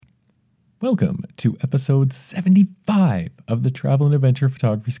Welcome to episode 75 of the Travel and Adventure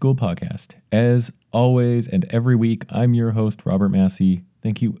Photography School podcast. As always and every week, I'm your host, Robert Massey.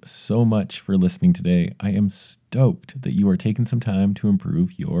 Thank you so much for listening today. I am stoked that you are taking some time to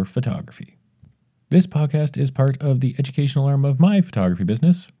improve your photography. This podcast is part of the educational arm of my photography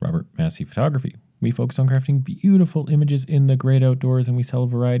business, Robert Massey Photography. We focus on crafting beautiful images in the great outdoors, and we sell a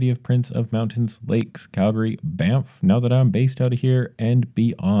variety of prints of mountains, lakes, Calgary, Banff, now that I'm based out of here, and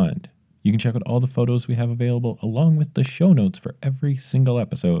beyond. You can check out all the photos we have available along with the show notes for every single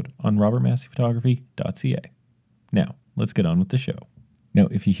episode on robertmasseyphotography.ca. Now, let's get on with the show. Now,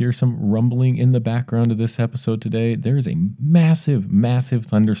 if you hear some rumbling in the background of this episode today, there is a massive, massive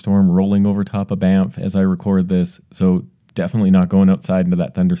thunderstorm rolling over top of Banff as I record this, so definitely not going outside into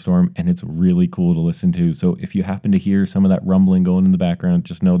that thunderstorm, and it's really cool to listen to. So if you happen to hear some of that rumbling going in the background,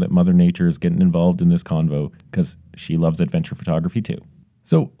 just know that Mother Nature is getting involved in this convo because she loves adventure photography too.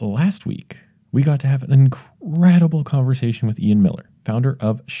 So last week, we got to have an incredible conversation with Ian Miller, founder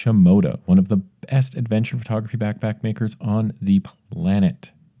of Shimoda, one of the best adventure photography backpack makers on the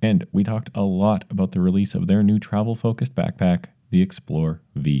planet. And we talked a lot about the release of their new travel-focused backpack, the Explore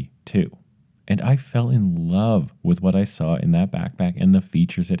V2. And I fell in love with what I saw in that backpack and the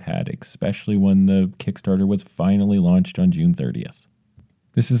features it had, especially when the Kickstarter was finally launched on June 30th.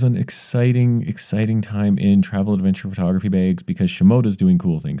 This is an exciting, exciting time in travel adventure photography bags because Shimoda's doing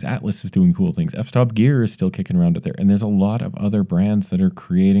cool things, Atlas is doing cool things, F-Stop Gear is still kicking around out there, and there's a lot of other brands that are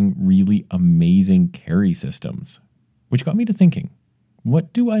creating really amazing carry systems. Which got me to thinking,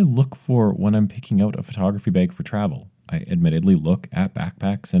 what do I look for when I'm picking out a photography bag for travel? I admittedly look at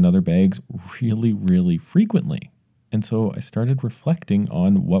backpacks and other bags really, really frequently. And so I started reflecting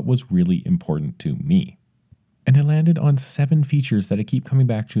on what was really important to me. And I landed on 7 features that I keep coming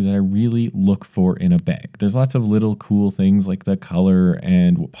back to that I really look for in a bag. There's lots of little cool things like the color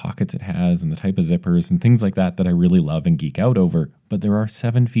and what pockets it has and the type of zippers and things like that that I really love and geek out over. But there are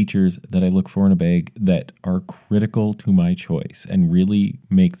 7 features that I look for in a bag that are critical to my choice and really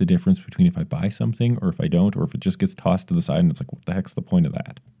make the difference between if I buy something or if I don't, or if it just gets tossed to the side and it's like, what the heck's the point of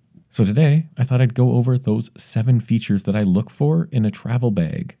that? So today, I thought I'd go over those 7 features that I look for in a travel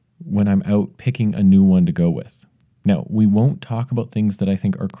bag when I'm out picking a new one to go with. Now, we won't talk about things that I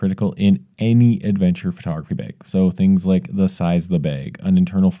think are critical in any adventure photography bag. So things like the size of the bag, an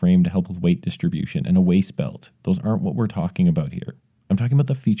internal frame to help with weight distribution, and a waist belt. Those aren't what we're talking about here. I'm talking about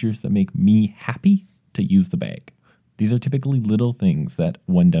the features that make me happy to use the bag. These are typically little things that,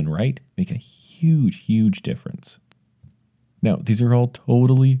 when done right, make a huge, huge difference. Now, these are all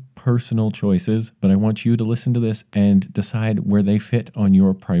totally personal choices, but I want you to listen to this and decide where they fit on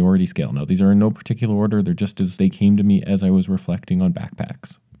your priority scale. Now, these are in no particular order. They're just as they came to me as I was reflecting on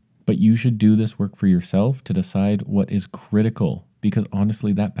backpacks. But you should do this work for yourself to decide what is critical, because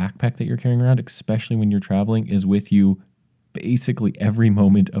honestly, that backpack that you're carrying around, especially when you're traveling, is with you basically every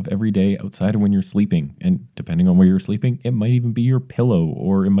moment of every day outside of when you're sleeping. And depending on where you're sleeping, it might even be your pillow,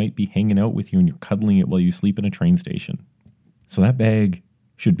 or it might be hanging out with you and you're cuddling it while you sleep in a train station. So that bag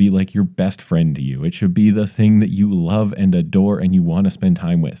should be like your best friend to you. It should be the thing that you love and adore and you want to spend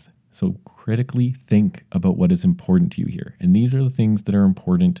time with. So critically think about what is important to you here. And these are the things that are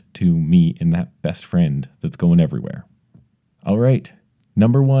important to me in that best friend that's going everywhere. All right.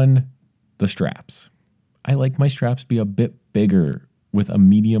 Number 1, the straps. I like my straps to be a bit bigger with a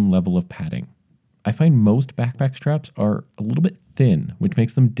medium level of padding. I find most backpack straps are a little bit thin, which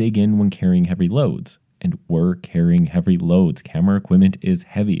makes them dig in when carrying heavy loads. And we're carrying heavy loads. Camera equipment is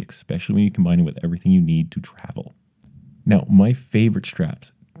heavy, especially when you combine it with everything you need to travel. Now, my favorite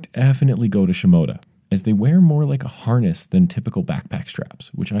straps definitely go to Shimoda, as they wear more like a harness than typical backpack straps,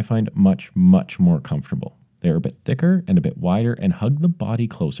 which I find much, much more comfortable. They're a bit thicker and a bit wider and hug the body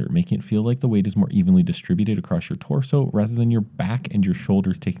closer, making it feel like the weight is more evenly distributed across your torso rather than your back and your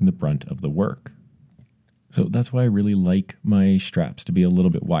shoulders taking the brunt of the work. So that's why I really like my straps to be a little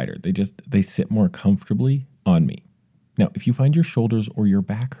bit wider. They sit more comfortably on me. Now, if you find your shoulders or your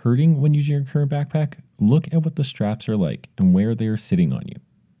back hurting when using your current backpack, look at what the straps are like and where they are sitting on you.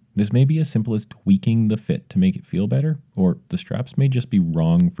 This may be as simple as tweaking the fit to make it feel better, or the straps may just be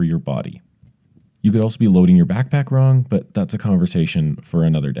wrong for your body. You could also be loading your backpack wrong, but that's a conversation for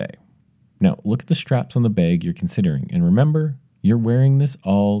another day. Now, look at the straps on the bag you're considering, and remember, you're wearing this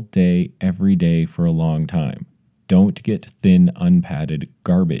all day, every day for a long time. Don't get thin, unpadded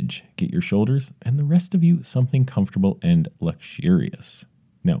garbage. Get your shoulders and the rest of you something comfortable and luxurious.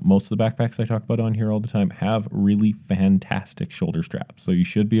 Now, most of the backpacks I talk about on here all the time have really fantastic shoulder straps, so you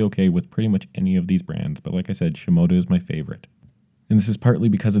should be okay with pretty much any of these brands. But like I said, Shimoda is my favorite. And this is partly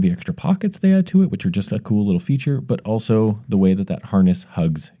because of the extra pockets they add to it, which are just a cool little feature, but also the way that harness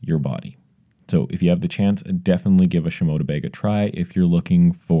hugs your body. So if you have the chance, definitely give a Shimoda bag a try if you're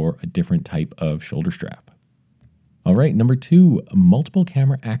looking for a different type of shoulder strap. All right, number 2, multiple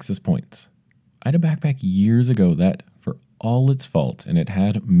camera access points. I had a backpack years ago that, for all its faults, and it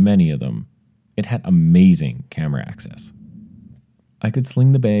had many of them, it had amazing camera access. I could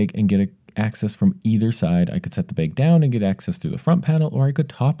sling the bag and get access from either side. I could set the bag down and get access through the front panel, or I could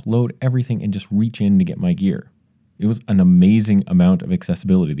top load everything and just reach in to get my gear. It was an amazing amount of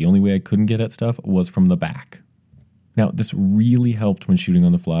accessibility. The only way I couldn't get at stuff was from the back. Now, this really helped when shooting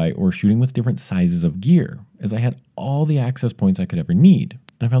on the fly or shooting with different sizes of gear, as I had all the access points I could ever need,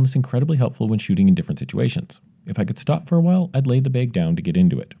 and I found this incredibly helpful when shooting in different situations. If I could stop for a while, I'd lay the bag down to get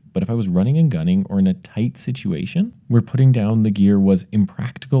into it. But if I was running and gunning or in a tight situation where putting down the gear was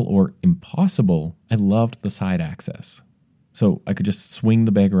impractical or impossible, I loved the side access. So I could just swing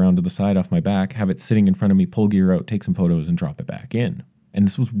the bag around to the side off my back, have it sitting in front of me, pull gear out, take some photos, and drop it back in. And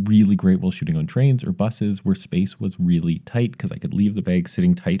this was really great while shooting on trains or buses where space was really tight, because I could leave the bag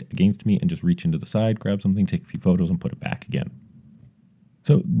sitting tight against me and just reach into the side, grab something, take a few photos, and put it back again.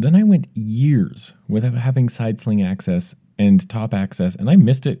 So then I went years without having side sling access and top access, and I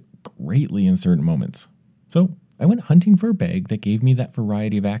missed it greatly in certain moments. So I went hunting for a bag that gave me that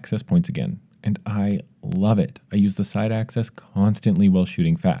variety of access points again, and I love it. I use the side access constantly while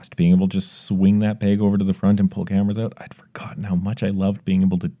shooting fast. Being able to just swing that bag over to the front and pull cameras out, I'd forgotten how much I loved being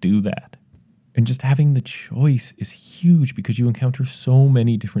able to do that. And just having the choice is huge, because you encounter so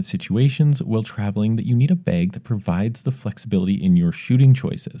many different situations while traveling that you need a bag that provides the flexibility in your shooting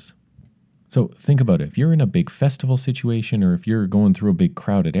choices. So think about it. If you're in a big festival situation, or if you're going through a big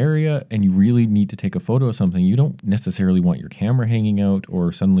crowded area and you really need to take a photo of something, you don't necessarily want your camera hanging out,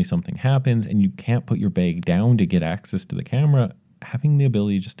 or suddenly something happens and you can't put your bag down to get access to the camera. Having the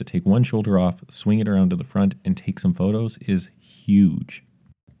ability just to take one shoulder off, swing it around to the front, and take some photos is huge.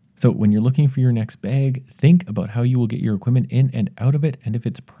 So when you're looking for your next bag, think about how you will get your equipment in and out of it, and if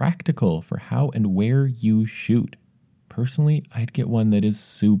it's practical for how and where you shoot. Personally, I'd get one that is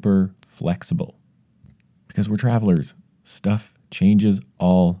super flexible, because we're travelers. Stuff changes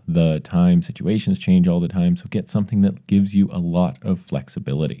all the time. Situations change all the time. So get something that gives you a lot of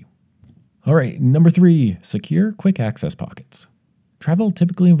flexibility. All right, number 3, secure quick access pockets. Travel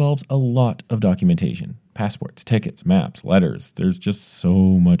typically involves a lot of documentation. Passports, tickets, maps, letters. There's just so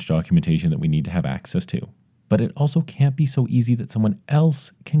much documentation that we need to have access to. But it also can't be so easy that someone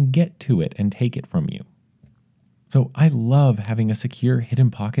else can get to it and take it from you. So I love having a secure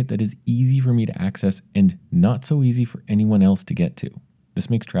hidden pocket that is easy for me to access and not so easy for anyone else to get to. This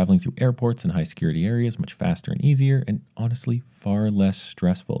makes traveling through airports and high security areas much faster and easier, and honestly far less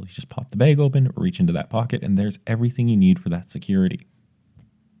stressful. You just pop the bag open, reach into that pocket, and there's everything you need for that security.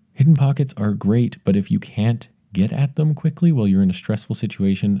 Hidden pockets are great, but if you can't get at them quickly while you're in a stressful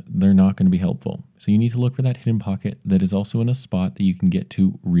situation, they're not going to be helpful. So you need to look for that hidden pocket that is also in a spot that you can get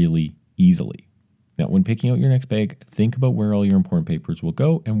to really easily. Now, when picking out your next bag, think about where all your important papers will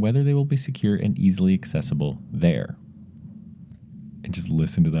go and whether they will be secure and easily accessible there. And just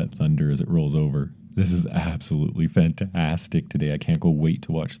listen to that thunder as it rolls over. This is absolutely fantastic today. I can't wait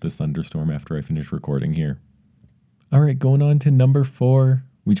to watch this thunderstorm after I finish recording here. All right, going on to number 4.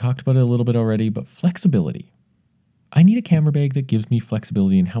 We talked about it a little bit already, but flexibility. I need a camera bag that gives me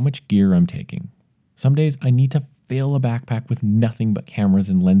flexibility in how much gear I'm taking. Some days I need to fill a backpack with nothing but cameras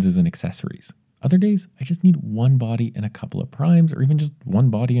and lenses and accessories. Other days, I just need one body and a couple of primes, or even just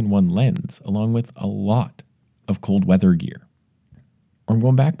one body and one lens, along with a lot of cold weather gear. Or I'm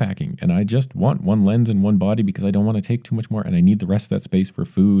going backpacking and I just want one lens and one body because I don't want to take too much more, and I need the rest of that space for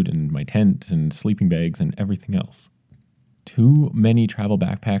food and my tent and sleeping bags and everything else. Too many travel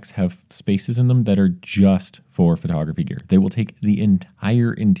backpacks have spaces in them that are just for photography gear. They will take the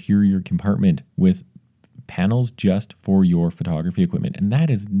entire interior compartment with panels just for your photography equipment, and that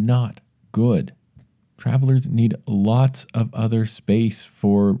is not good. Travelers need lots of other space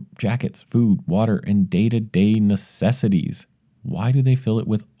for jackets, food, water, and day-to-day necessities. Why do they fill it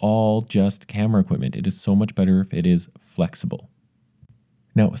with all just camera equipment? It is so much better if it is flexible.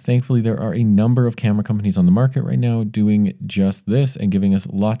 Now, thankfully, there are a number of camera companies on the market right now doing just this and giving us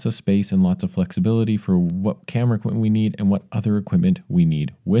lots of space and lots of flexibility for what camera equipment we need and what other equipment we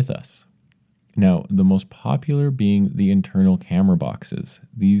need with us. Now, the most popular being the internal camera boxes.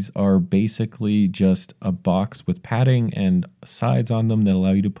 These are basically just a box with padding and sides on them that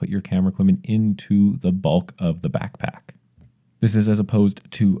allow you to put your camera equipment into the bulk of the backpack. This is as opposed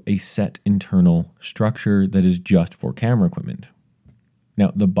to a set internal structure that is just for camera equipment.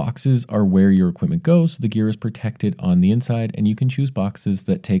 Now, the boxes are where your equipment goes, so the gear is protected on the inside, and you can choose boxes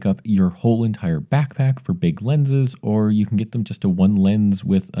that take up your whole entire backpack for big lenses, or you can get them just to one lens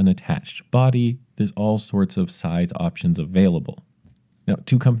with an attached body. There's all sorts of size options available. Now,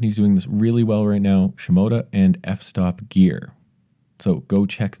 two companies doing this really well right now, Shimoda and F-Stop Gear. So go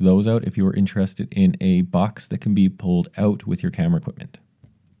check those out if you are interested in a box that can be pulled out with your camera equipment.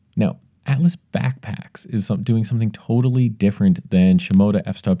 Now, Atlas Backpacks is doing something totally different than Shimoda,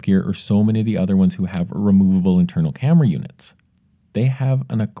 F-Stop Gear, or so many of the other ones who have removable internal camera units. They have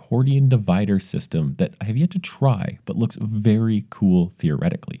an accordion divider system that I have yet to try, but looks very cool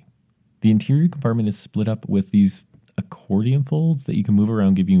theoretically. The interior compartment is split up with these accordion folds that you can move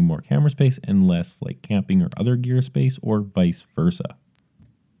around, giving you more camera space and less like camping or other gear space, or vice versa.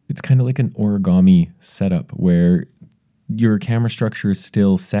 It's kind of like an origami setup where your camera structure is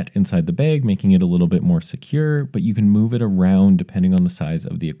still set inside the bag, making it a little bit more secure, but you can move it around depending on the size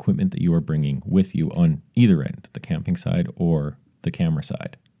of the equipment that you are bringing with you on either end, the camping side or the camera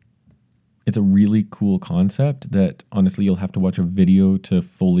side. It's a really cool concept that honestly you'll have to watch a video to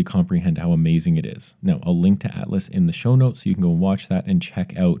fully comprehend how amazing it is. Now, I'll link to Atlas in the show notes so you can go and watch that and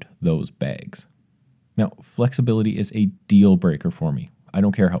check out those bags. Now, flexibility is a deal breaker for me. I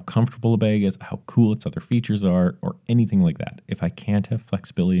don't care how comfortable a bag is, how cool its other features are, or anything like that. If I can't have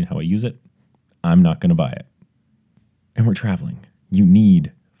flexibility in how I use it, I'm not going to buy it. And we're traveling. You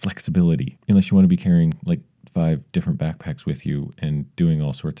need flexibility, unless you want to be carrying like 5 different backpacks with you and doing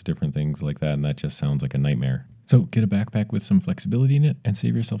all sorts of different things like that, and that just sounds like a nightmare. So get a backpack with some flexibility in it and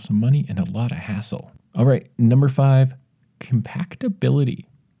save yourself some money and a lot of hassle. All right, number 5, compactability.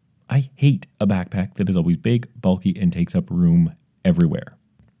 I hate a backpack that is always big, bulky, and takes up room everywhere.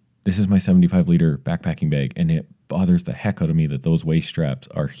 This is my 75-liter backpacking bag, and it bothers the heck out of me that those waist straps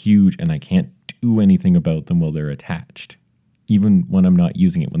are huge and I can't do anything about them while they're attached. Even when I'm not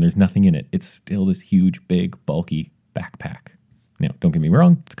using it, when there's nothing in it, it's still this huge, big, bulky backpack. Now, don't get me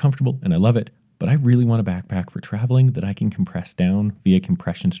wrong, it's comfortable and I love it, but I really want a backpack for traveling that I can compress down via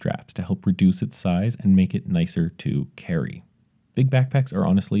compression straps to help reduce its size and make it nicer to carry. Big backpacks are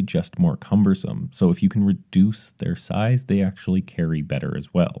honestly just more cumbersome, so if you can reduce their size, they actually carry better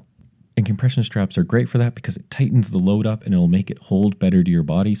as well. And compression straps are great for that because it tightens the load up and it'll make it hold better to your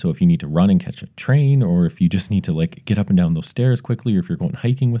body. So if you need to run and catch a train, or if you just need to like get up and down those stairs quickly, or if you're going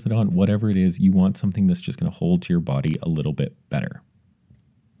hiking with it on, whatever it is, you want something that's just going to hold to your body a little bit better.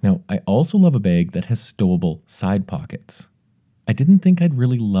 Now, I also love a bag that has stowable side pockets. I didn't think I'd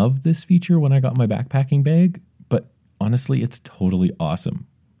really love this feature when I got my backpacking bag, but honestly, it's totally awesome.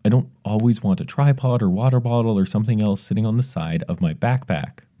 I don't always want a tripod or water bottle or something else sitting on the side of my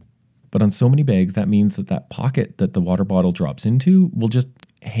backpack. But on so many bags, that means that pocket that the water bottle drops into will just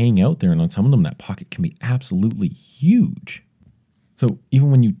hang out there. And on some of them, that pocket can be absolutely huge. So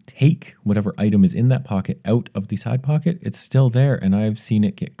even when you take whatever item is in that pocket out of the side pocket, it's still there. And I've seen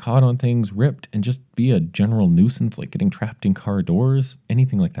it get caught on things, ripped, and just be a general nuisance, like getting trapped in car doors,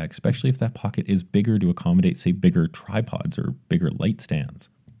 anything like that, especially if that pocket is bigger to accommodate, say, bigger tripods or bigger light stands.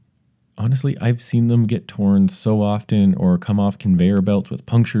 Honestly, I've seen them get torn so often or come off conveyor belts with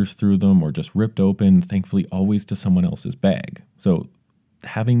punctures through them or just ripped open, thankfully always to someone else's bag. So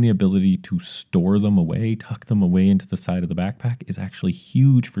having the ability to store them away, tuck them away into the side of the backpack is actually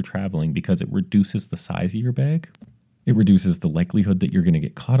huge for traveling because it reduces the size of your bag. It reduces the likelihood that you're going to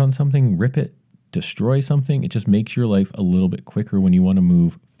get caught on something, rip it, destroy something. It just makes your life a little bit quicker when you want to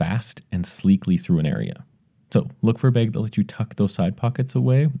move fast and sleekly through an area. So look for a bag that lets you tuck those side pockets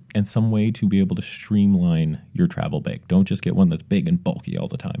away and some way to be able to streamline your travel bag. Don't just get one that's big and bulky all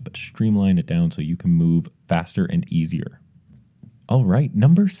the time, but streamline it down so you can move faster and easier. All right,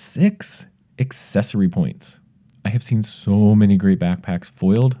 number 6, accessory points. I have seen so many great backpacks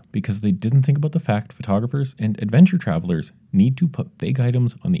foiled because they didn't think about the fact photographers and adventure travelers need to put big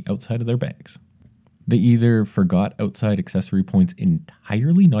items on the outside of their bags. They either forgot outside accessory points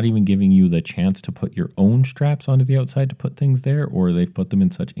entirely, not even giving you the chance to put your own straps onto the outside to put things there, or they've put them in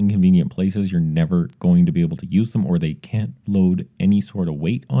such inconvenient places you're never going to be able to use them, or they can't load any sort of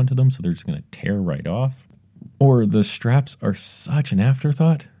weight onto them, so they're just going to tear right off. Or the straps are such an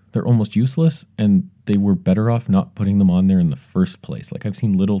afterthought, they're almost useless, and they were better off not putting them on there in the first place. Like I've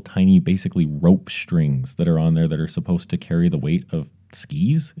seen little tiny, basically rope strings that are on there that are supposed to carry the weight of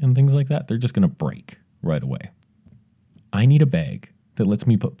skis and things like that. They're just going to break right away. I need a bag that lets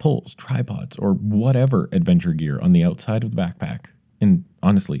me put poles, tripods, or whatever adventure gear on the outside of the backpack. And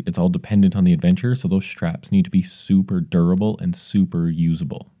honestly, it's all dependent on the adventure, so those straps need to be super durable and super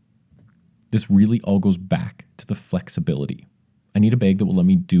usable. This really all goes back to the flexibility. I need a bag that will let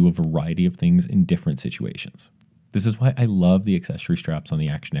me do a variety of things in different situations. This is why I love the accessory straps on the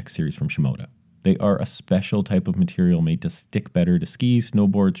Action X series from Shimoda. They are a special type of material made to stick better to skis,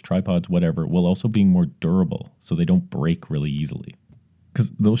 snowboards, tripods, whatever, while also being more durable so they don't break really easily. Because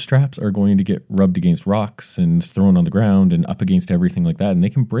those straps are going to get rubbed against rocks and thrown on the ground and up against everything like that, and they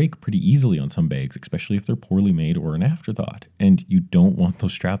can break pretty easily on some bags, especially if they're poorly made or an afterthought. And you don't want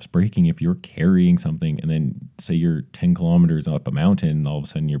those straps breaking if you're carrying something and then say you're 10 kilometers up a mountain and all of a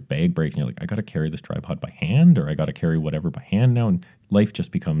sudden your bag breaks and you're like, I got to carry this tripod by hand, or I got to carry whatever by hand now, and life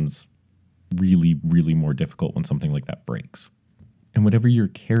just becomes really, really more difficult when something like that breaks. And whatever you're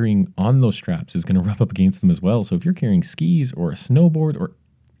carrying on those straps is going to rub up against them as well. So if you're carrying skis or a snowboard or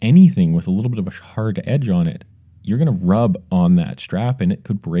anything with a little bit of a hard edge on it, you're going to rub on that strap and it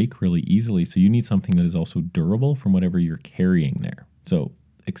could break really easily. So you need something that is also durable from whatever you're carrying there. So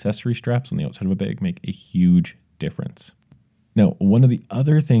accessory straps on the outside of a bag make a huge difference. Now, one of the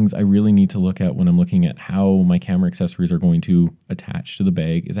other things I really need to look at when I'm looking at how my camera accessories are going to attach to the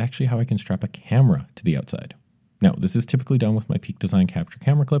bag is actually how I can strap a camera to the outside. Now, this is typically done with my Peak Design Capture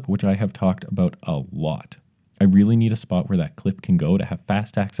camera clip, which I have talked about a lot. I really need a spot where that clip can go to have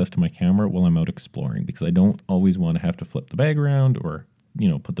fast access to my camera while I'm out exploring, because I don't always want to have to flip the bag around or,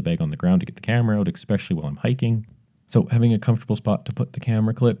 put the bag on the ground to get the camera out, especially while I'm hiking. So having a comfortable spot to put the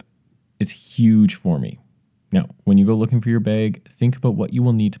camera clip is huge for me. Now, when you go looking for your bag, think about what you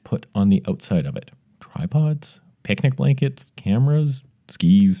will need to put on the outside of it. Tripods, picnic blankets, cameras,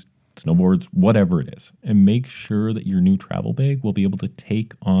 skis, snowboards, whatever it is, and make sure that your new travel bag will be able to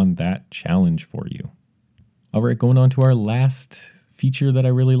take on that challenge for you. All right, going on to our last feature that I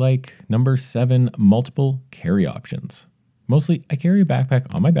really like, number 7, multiple carry options. Mostly, I carry a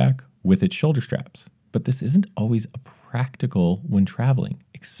backpack on my back with its shoulder straps, but this isn't always practical when traveling,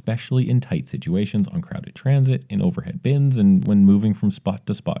 especially in tight situations on crowded transit, in overhead bins, and when moving from spot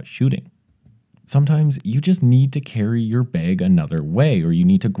to spot shooting. Sometimes you just need to carry your bag another way, or you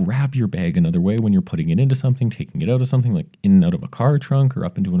need to grab your bag another way when you're putting it into something, taking it out of something, like in and out of a car trunk or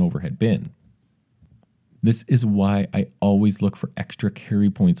up into an overhead bin. This is why I always look for extra carry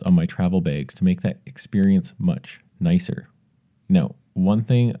points on my travel bags to make that experience much nicer. Now, one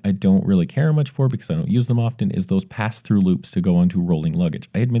thing I don't really care much for because I don't use them often is those pass-through loops to go onto rolling luggage.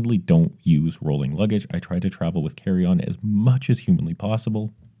 I admittedly don't use rolling luggage. I try to travel with carry-on as much as humanly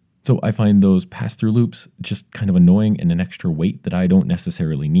possible. So I find those pass-through loops just kind of annoying and an extra weight that I don't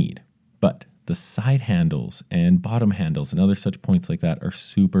necessarily need. But the side handles and bottom handles and other such points like that are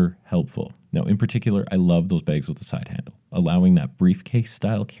super helpful. Now, in particular, I love those bags with the side handle, allowing that briefcase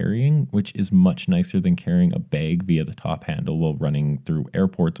style carrying, which is much nicer than carrying a bag via the top handle while running through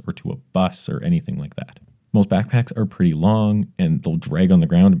airports or to a bus or anything like that. Most backpacks are pretty long and they'll drag on the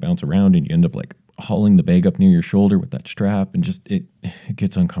ground and bounce around, and you end up like hauling the bag up near your shoulder with that strap, and just it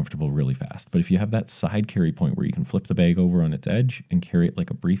gets uncomfortable really fast. But if you have that side carry point where you can flip the bag over on its edge and carry it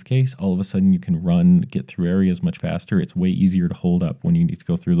like a briefcase, all of a sudden you can run, get through areas much faster. It's way easier to hold up when you need to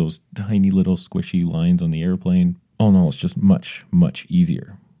go through those tiny little squishy lines on the airplane. All in all, it's just much, much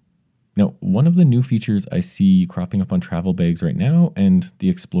easier. Now, one of the new features I see cropping up on travel bags right now, and the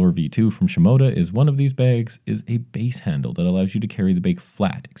Explorer V2 from Shimoda is one of these bags, is a base handle that allows you to carry the bag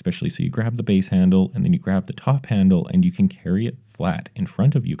flat, especially so you grab the base handle and then you grab the top handle and you can carry it flat in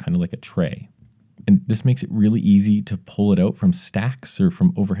front of you, kind of like a tray. And this makes it really easy to pull it out from stacks or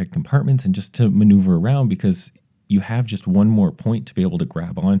from overhead compartments and just to maneuver around, because you have just one more point to be able to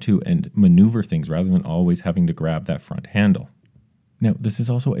grab onto and maneuver things rather than always having to grab that front handle. Now, this is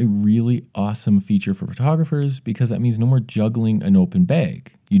also a really awesome feature for photographers because that means no more juggling an open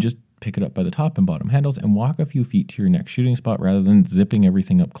bag. You just pick it up by the top and bottom handles and walk a few feet to your next shooting spot rather than zipping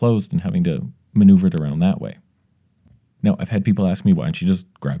everything up closed and having to maneuver it around that way. Now, I've had people ask me, why don't you just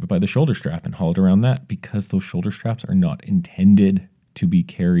grab it by the shoulder strap and haul it around that? Because those shoulder straps are not intended to be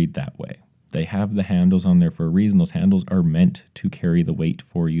carried that way. They have the handles on there for a reason. Those handles are meant to carry the weight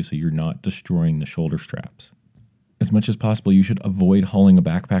for you so you're not destroying the shoulder straps. As much as possible, you should avoid hauling a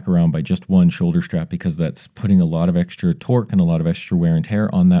backpack around by just one shoulder strap, because that's putting a lot of extra torque and a lot of extra wear and tear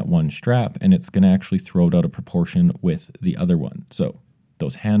on that one strap, and it's going to actually throw it out of proportion with the other one. So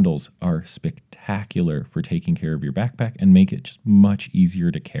those handles are spectacular for taking care of your backpack and make it just much easier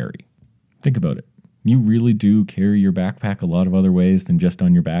to carry. Think about it. You really do carry your backpack a lot of other ways than just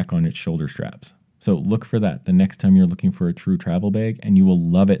on your back on its shoulder straps. So look for that the next time you're looking for a true travel bag, and you will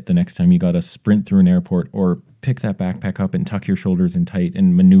love it the next time you got to sprint through an airport or pick that backpack up and tuck your shoulders in tight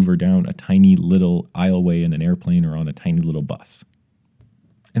and maneuver down a tiny little aisleway in an airplane or on a tiny little bus.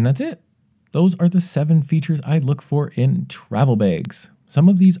 And that's it. Those are the 7 features I look for in travel bags. Some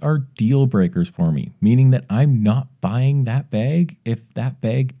of these are deal breakers for me, meaning that I'm not buying that bag if that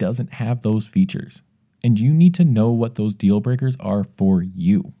bag doesn't have those features. And you need to know what those deal breakers are for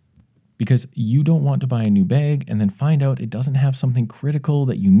you. Because you don't want to buy a new bag and then find out it doesn't have something critical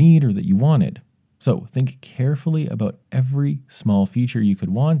that you need or that you wanted. So think carefully about every small feature you could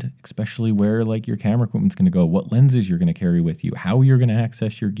want, especially where your camera equipment's going to go, what lenses you're going to carry with you, how you're going to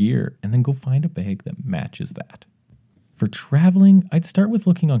access your gear, and then go find a bag that matches that. For traveling, I'd start with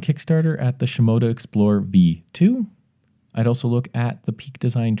looking on Kickstarter at the Shimoda Explore V2. I'd also look at the Peak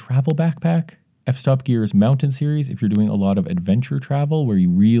Design Travel Backpack, F-Stop Gear's Mountain Series if you're doing a lot of adventure travel where you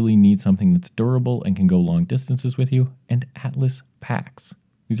really need something that's durable and can go long distances with you, and Atlas Packs.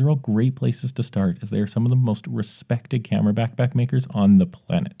 These are all great places to start as they are some of the most respected camera backpack makers on the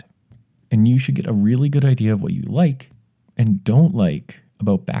planet. And you should get a really good idea of what you like and don't like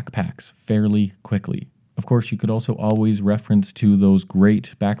about backpacks fairly quickly. Of course, you could also always reference to those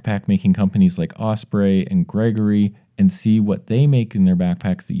great backpack making companies like Osprey and Gregory and see what they make in their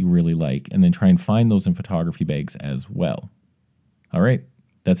backpacks that you really like, and then try and find those in photography bags as well. All right,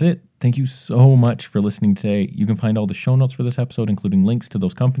 that's it. Thank you so much for listening today. You can find all the show notes for this episode, including links to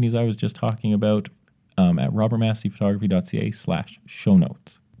those companies I was just talking about, at robertmasseyphotography.ca/show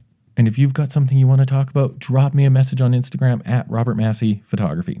notes. And if you've got something you want to talk about, drop me a message on Instagram at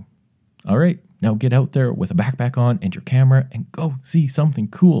robertmasseyphotography. All right, now get out there with a backpack on and your camera and go see something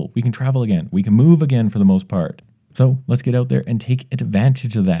cool. We can travel again. We can move again for the most part. So let's get out there and take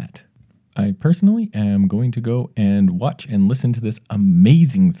advantage of that. I personally am going to go and watch and listen to this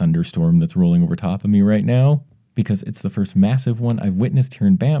amazing thunderstorm that's rolling over top of me right now, because it's the first massive one I've witnessed here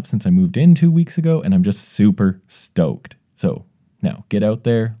in Banff since I moved in 2 weeks ago, and I'm just super stoked. So now get out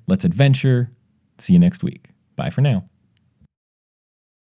there, let's adventure. See you next week. Bye for now.